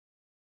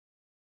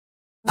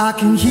I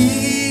can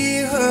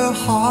hear her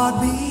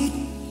heartbeat.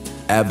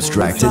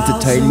 Abstract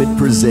Entertainment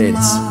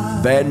presents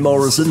Van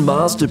Morrison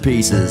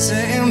Masterpieces,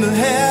 And the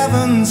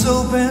heavens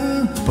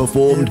open.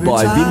 performed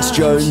by Vince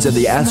Jones and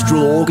the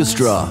Astral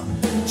Orchestra.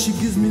 She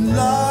gives me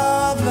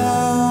love,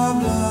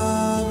 love,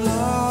 love,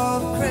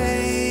 love,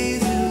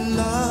 crazy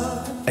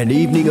love. An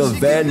evening of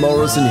Van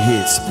Morrison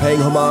hits, paying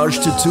homage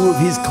to two of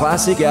his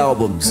classic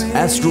albums,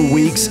 Astral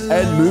Weeks and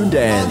All you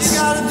Moondance.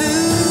 gotta do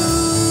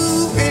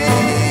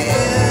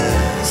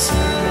is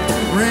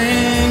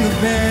ring the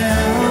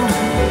bell,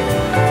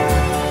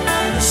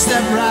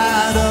 step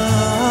right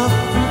up,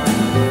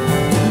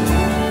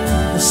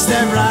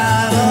 step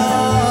right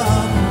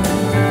up,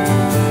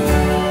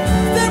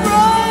 step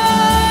right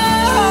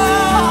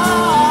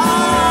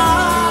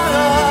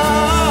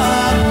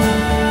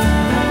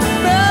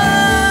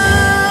up.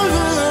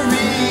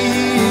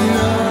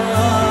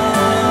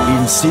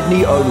 In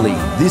Sydney only,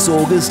 this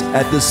August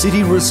at the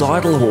City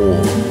Recital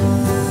Hall.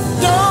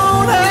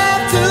 Don't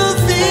have to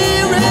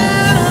fear it.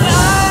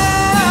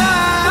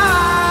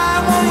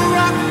 I wanna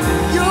rock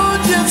your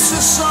gypsy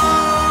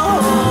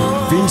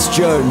song. Vince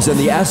Jones and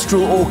the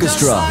Astral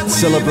Orchestra,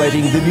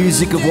 celebrating the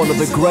music of one of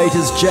the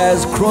greatest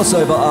jazz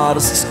crossover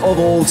artists of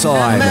all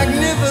time.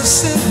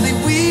 Magnificently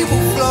we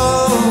will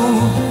flow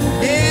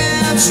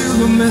into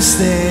the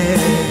mystic.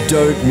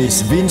 Don't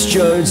miss Vince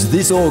Jones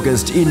this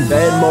August in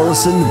Van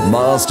Morrison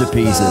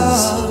Masterpieces.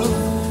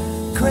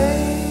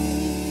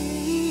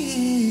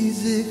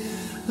 Crazy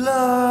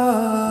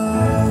love.